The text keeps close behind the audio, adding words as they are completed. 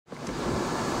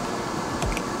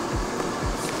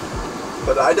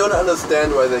But I don't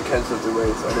understand why they cancelled the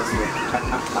race, honestly.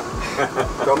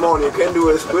 Come on, you can do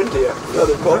a sprint here. Not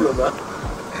a problem, huh?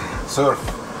 Surf.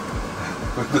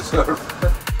 With the surf.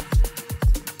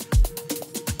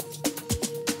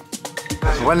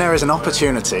 When there is an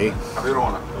opportunity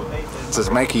to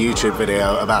make a YouTube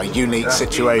video about a unique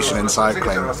situation in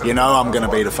cycling, you know I'm going to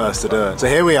be the first to do it. So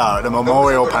here we are at the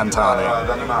Memorial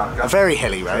Pantani, a very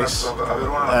hilly race,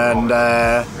 and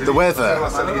the weather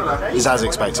is as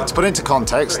expected. To put into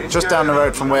context, just down the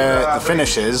road from where the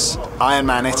finish is,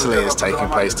 Ironman Italy is taking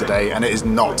place today, and it is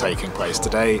not taking place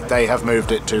today. They have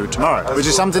moved it to tomorrow, which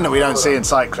is something that we don't see in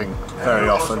cycling very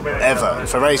often, ever.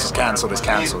 If a race is cancelled, it's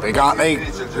cancelled.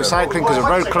 Cycling, because of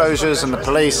road closures and the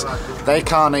police, they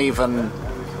can't even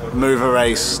move a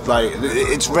race. Like,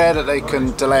 it's rare that they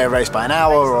can delay a race by an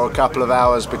hour or a couple of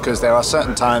hours, because there are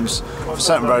certain times for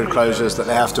certain road closures that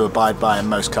they have to abide by in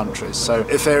most countries. So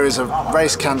if there is a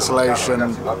race cancellation,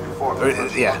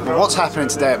 yeah. What's happening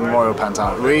today at Memorial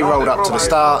Pantani? We rolled up to the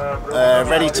start,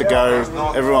 ready to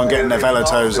go, everyone getting their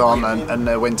velotoes on and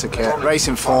their winter kit. Race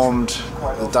informed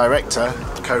the director,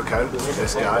 Coco,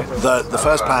 this guy, that the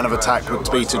first plan of attack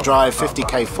would be to drive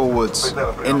 50k forwards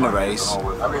in the race,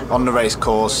 on the race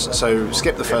course, so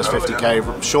skip the first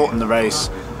 50k, shorten the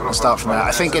race, and start from there.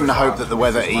 I think in the hope that the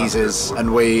weather eases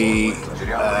and we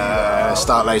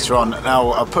start later on. Now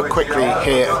I'll put quickly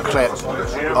here a clip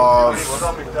of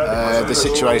the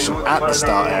situation at the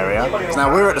start area.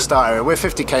 Now we're at the start area, we're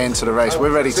 50k into the race,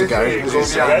 we're ready to go.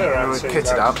 We're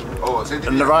kitted up.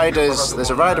 And the riders,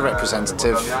 there's a rider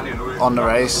representative on the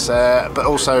race, but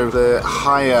also the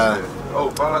higher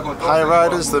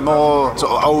riders, the more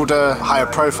sort of older, higher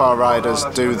profile riders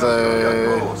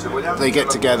they get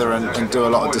together and do a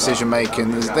lot of decision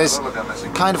making. There's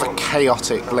kind of a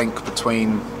chaotic link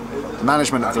between the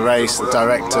management of the race, the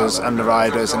directors and the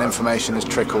riders, and information is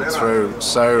trickled through.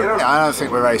 So I don't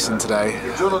think we're racing today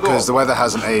because the weather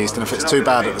hasn't eased, and if it's too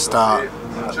bad at the start,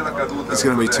 it's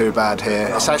going to be too bad here.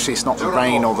 It's not the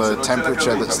rain or the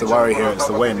temperature that's the worry here, it's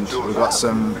the wind. We've got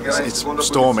it's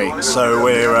stormy, so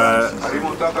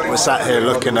we're sat here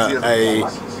looking at a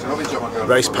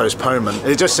race postponement.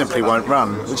 It just simply won't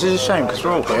run, which is a shame because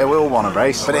we're all here, we all want to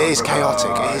race, but it is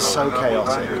chaotic, it is so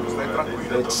chaotic.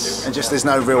 There's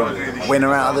no real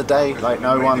winner out of the day, like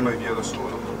no one.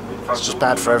 It's just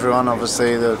bad for everyone.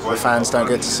 Obviously the fans don't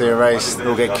get to see a race,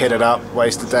 they'll get kitted up,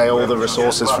 waste a day, all the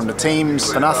resources from the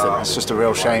teams for nothing. It's just a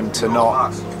real shame to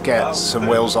not get some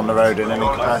wheels on the road in any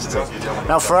capacity.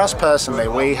 Now for us personally,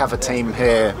 we have a team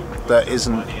here that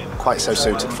isn't quite so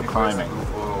suited for climbing,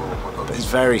 but is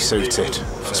very suited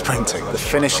for sprinting. The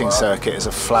finishing circuit is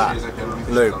a flat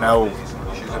loop. Now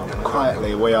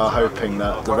quietly we are hoping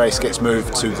that the race gets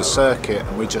moved to the circuit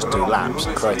and we just do laps,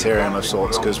 a criterium of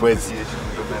sorts, because with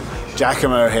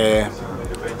Giacomo here,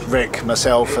 Rick,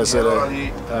 myself and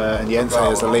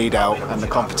Jente as the lead out, and the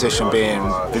competition being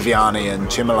Viviani and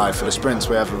Cimolai for the sprints,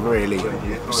 we have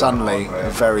suddenly a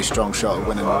very strong shot at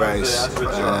winning the race.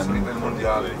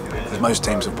 Most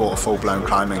teams have bought a full-blown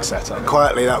climbing setup.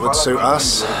 Quietly that would suit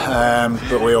us,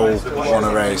 but we all want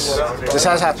to race. This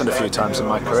has happened a few times in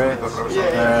my career.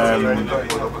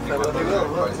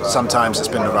 Sometimes it's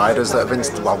been the riders that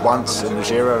have once in the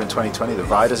Giro in 2020, the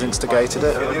riders instigated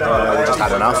it. We just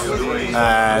had enough.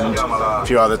 And a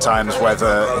few other times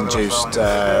weather-induced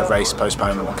race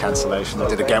postponement or cancellation. I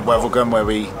did again Wevelgem, where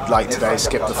we, like today,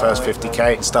 skipped the first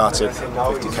 50k and started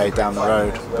 50k down the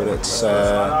road. But it's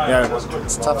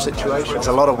it's a tough situation. It's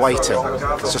a lot of waiting.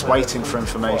 It's just waiting for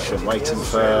information, waiting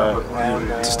for.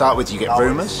 To start with, you get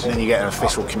rumours, and then you get an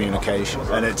official communication,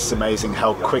 and it's amazing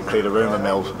how quickly the rumour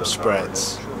mill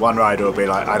spreads. One rider will be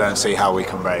like, "I don't see how we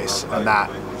can race," and that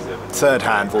third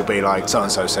hand will be like, so and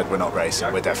so said we're not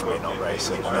racing, we're definitely not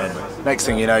racing, and then next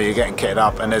thing you know you're getting kitted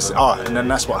up, and and then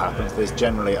that's what happens. There's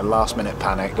generally a last minute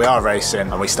panic. We are racing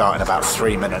and we start in about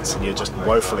 3 minutes and you're just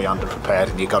woefully underprepared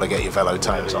and you've got to get your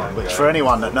velotoes on, which for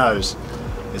anyone that knows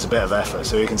is a bit of effort.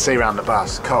 So you can see around the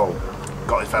bus, Cole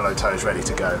got his velotoes ready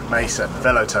to go, Mason,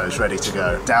 velotoes ready to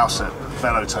go, Dowsett,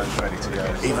 velotoes ready to go,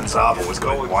 even Zabel was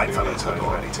got his white velotoes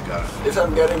ready to go. If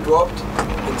I'm getting dropped,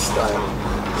 in style.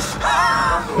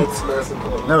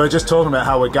 No, we're just talking about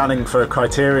how we're gunning for a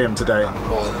criterium today.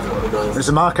 It's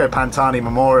a Marco Pantani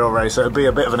memorial race, so it would be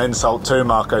a bit of an insult to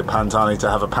Marco Pantani to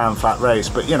have a pan flat race,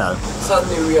 but you know.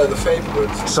 Suddenly we are the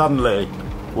favourites. Suddenly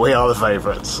we are the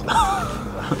favourites.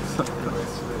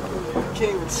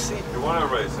 Can't even see. You want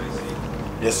to race, AC?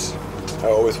 Yes, I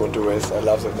always want to race. I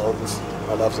love the mountains.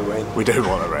 I love the rain. We do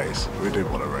want to race. We do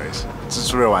want to race. It's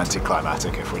just real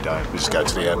anticlimactic if we don't. We just go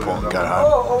to the airport and go home.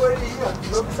 Oh, already here.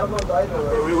 Look, someone died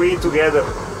already. We eat together.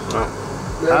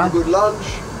 We have a good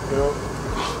lunch, you know.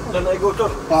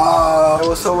 I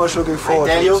was so much looking forward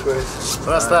to this race. So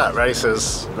that's that. Race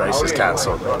is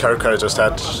cancelled. Coco just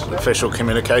had official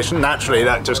communication. Naturally,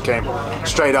 that just came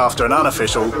straight after an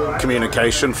unofficial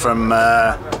communication from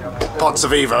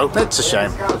Pozzovivo. It's a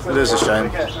shame. It is a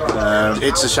shame.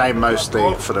 It's a shame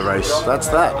mostly for the race. That's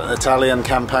that. Italian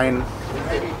campaign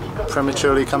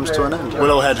prematurely comes to an end.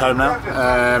 We'll all head home now.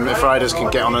 If riders can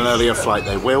get on an earlier flight,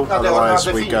 they will. Otherwise,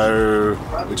 we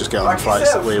just get on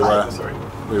flights that we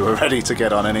were ready to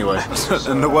get on anyway.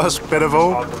 And the worst bit of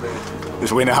all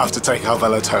is we now have to take our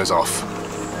velo toes off.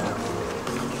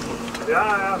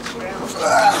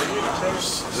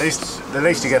 At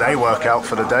least you get a workout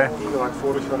for the day.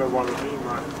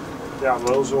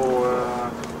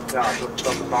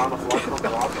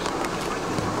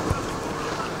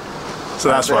 So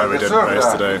that's why we didn't race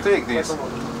today. Take this.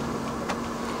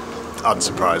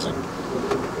 Unsurprising.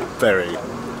 Very.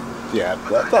 Yeah,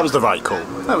 that was the right call.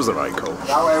 That was the right call.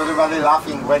 Now everybody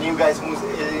laughing when you guys need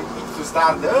to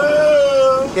start.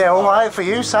 Yeah, all right for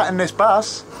you sat in this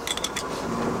bus.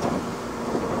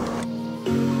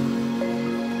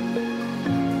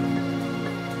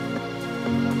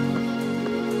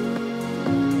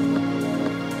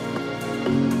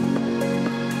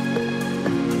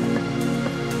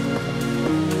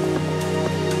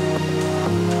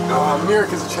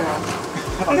 Mirk is a champ.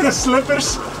 The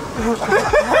slippers.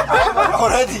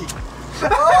 Already.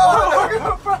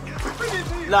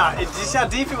 Nah, did you see how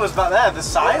deep it was back there? The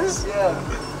signs? Yeah.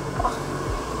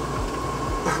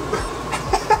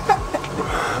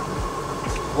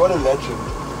 What a legend.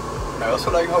 I also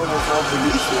like how there's no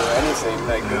police or anything.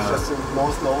 Like, it's just the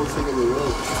most known thing in the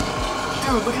world.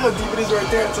 Dude, look at how deep it is right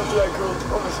there. It's up to that girl.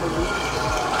 Oh, my God.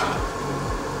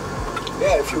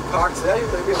 Yeah, if you park there, you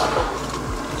maybe have to.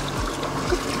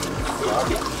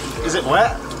 Is it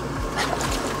wet?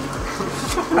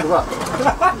 What?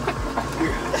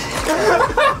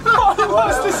 He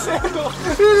lost his sandal.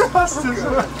 He lost his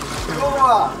sandal.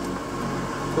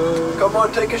 Come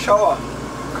on, take a shower.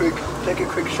 Take a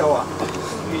quick shower.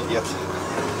 Idiot.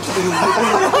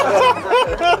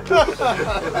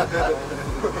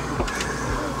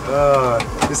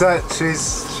 Is that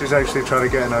she's actually trying to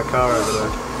get in her car over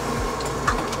there?